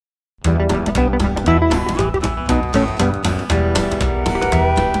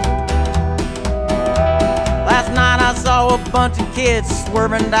Last night I saw a bunch of kids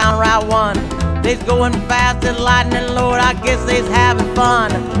swerving down Route 1. They's going fast as lightning, Lord, I guess they's having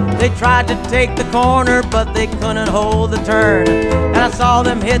fun. They tried to take the corner, but they couldn't hold the turn. And I saw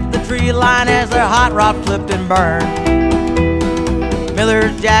them hit the tree line as their hot rod flipped and burned.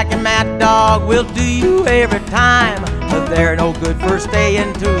 Miller's Jack and Mad Dog will do you every time, but they're no good for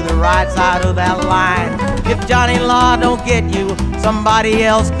staying to the right side of that line. If Johnny Law don't get you, somebody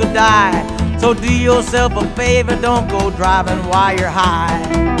else could die. So do yourself a favor, don't go driving while you're high.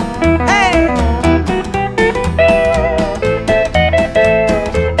 Hey!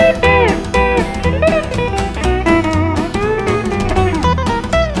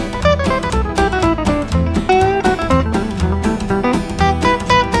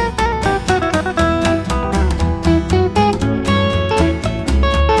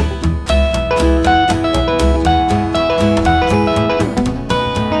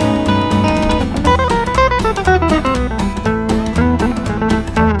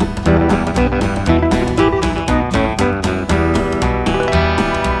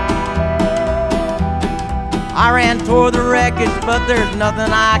 I ran toward the wreckage, but there's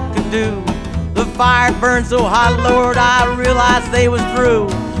nothing I could do. The fire burned so hot, Lord, I realized they was through.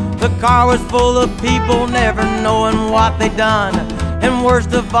 The car was full of people, never knowing what they done. And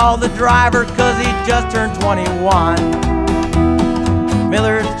worst of all, the driver, 'cause he just turned 21.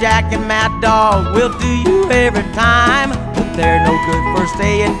 Miller's Jack and Mad Dog will do you every time, but they're no good for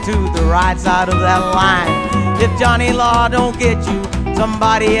staying to the right side of that line. If Johnny Law don't get you,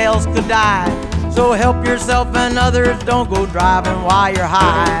 somebody else could die. So help yourself and others, don't go driving while you're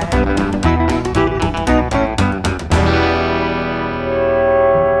high.